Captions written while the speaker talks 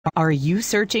Are you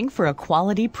searching for a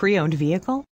quality pre-owned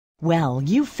vehicle? Well,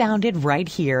 you found it right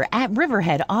here at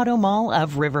Riverhead Automall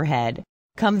of Riverhead.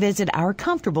 Come visit our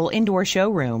comfortable indoor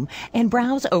showroom and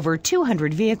browse over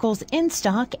 200 vehicles in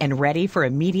stock and ready for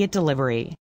immediate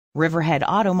delivery. Riverhead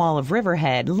Automall of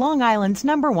Riverhead, Long Island's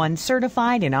 #1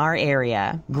 certified in our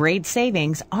area. Great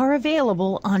savings are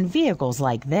available on vehicles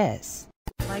like this.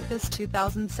 Like this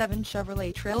 2007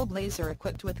 Chevrolet TrailBlazer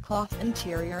equipped with cloth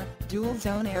interior,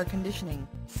 dual-zone air conditioning,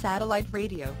 satellite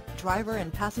radio, driver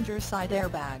and passenger side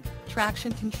airbag,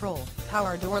 traction control,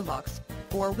 power door locks,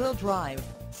 4-wheel drive,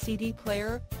 CD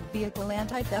player, vehicle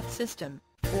anti-theft system,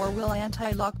 4-wheel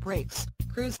anti-lock brakes,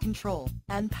 cruise control,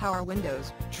 and power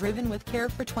windows, driven with care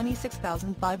for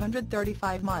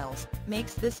 26,535 miles,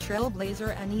 makes this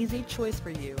TrailBlazer an easy choice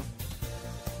for you.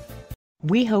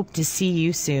 We hope to see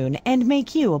you soon and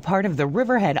make you a part of the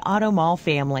Riverhead Automall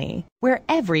family, where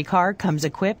every car comes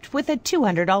equipped with a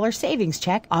 $200 savings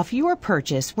check off your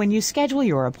purchase when you schedule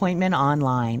your appointment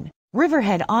online.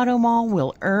 Riverhead Automall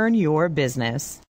will earn your business.